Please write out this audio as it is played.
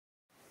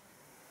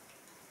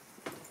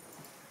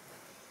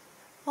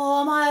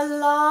Oh my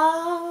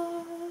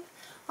love,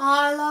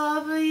 I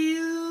love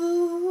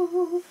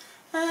you,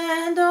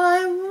 and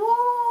I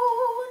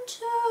want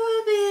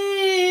to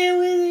be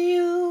with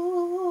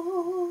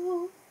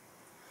you.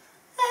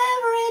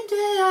 Every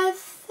day I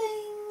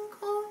think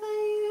of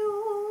you,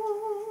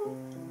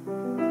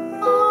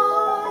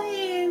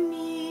 I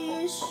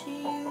miss you.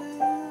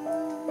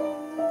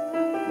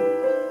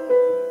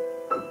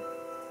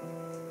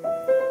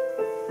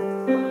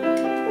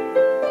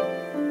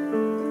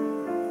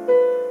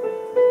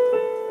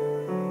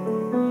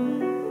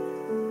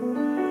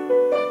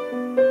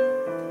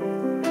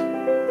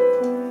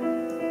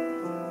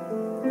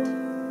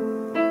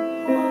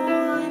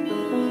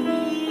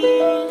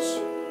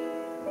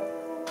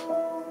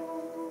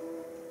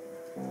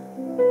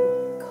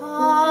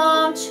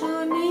 Come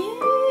to me,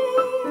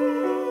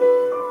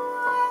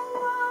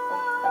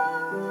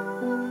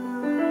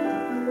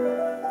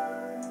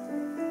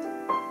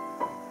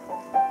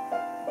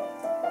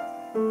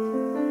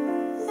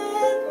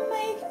 and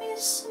make me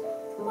smile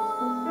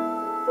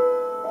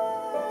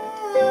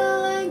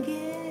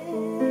again.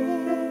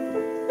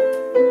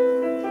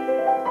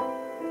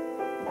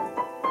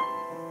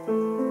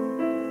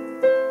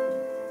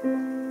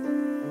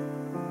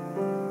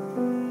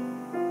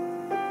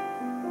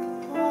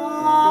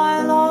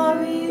 I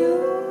love you.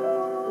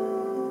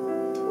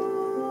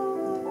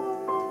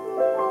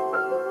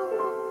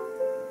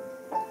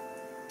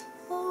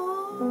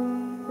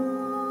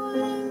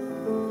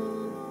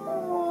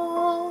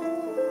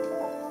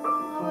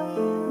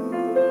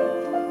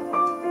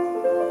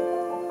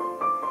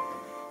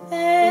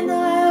 And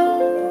I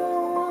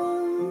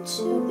want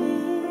to be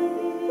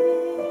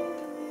with you,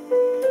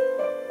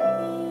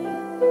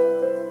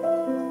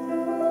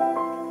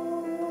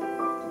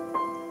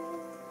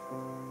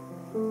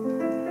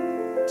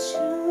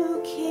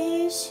 to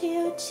kiss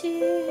your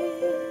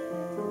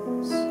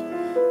tears,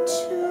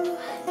 to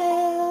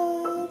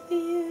help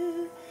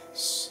you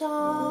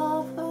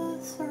suffer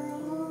through.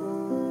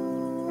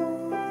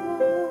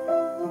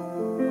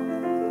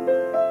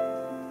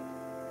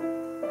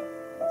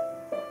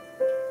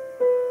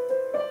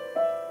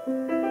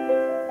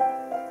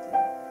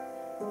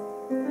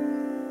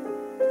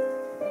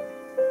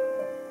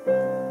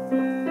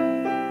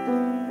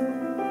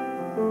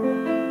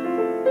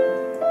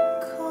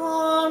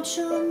 Come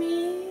to me,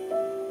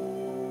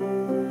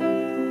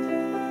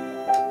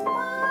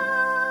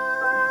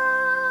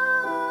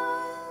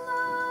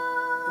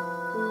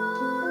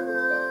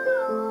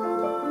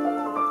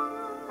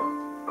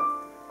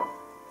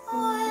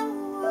 I'm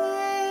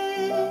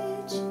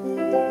waiting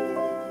for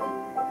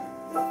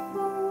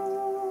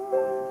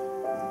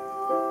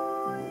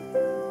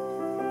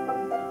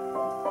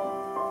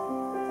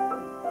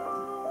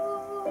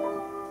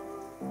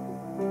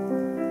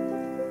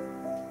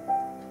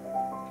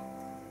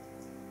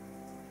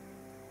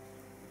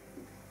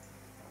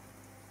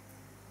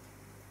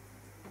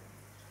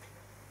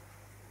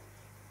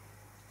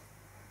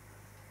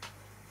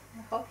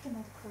I hope you're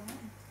not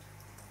crying.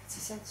 It's a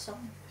sad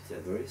song. It's a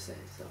very sad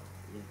song,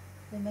 yeah.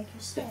 They make you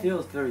sad. It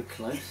feels very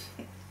close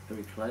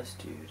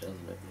to you,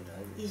 doesn't it? You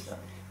know, Yes.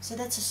 So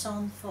that's a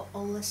song for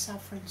all the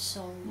suffering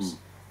souls.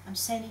 I'm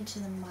sending to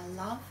them my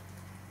love.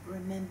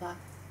 Remember,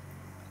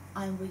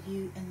 I'm with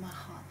you in my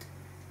heart.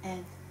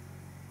 And,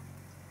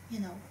 you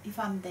know, if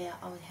I'm there,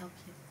 I will help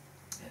you.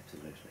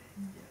 Absolutely.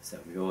 Yeah. So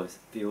we always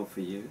feel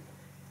for you,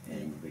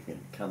 and we can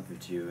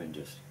comfort you and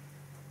just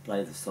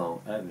play the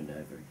song over and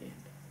over again.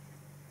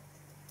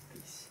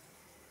 Peace.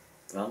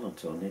 Well,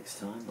 until next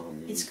time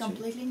on the It's YouTube.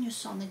 completely new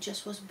song. It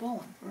just was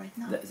born right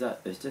now.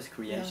 It's just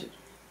created.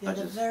 You're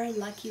the very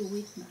lucky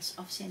witness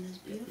of seeing this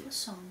beautiful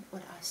song,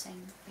 what I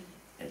sang for you.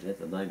 And at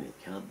the moment, you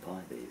can't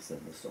buy these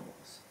in the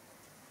stores.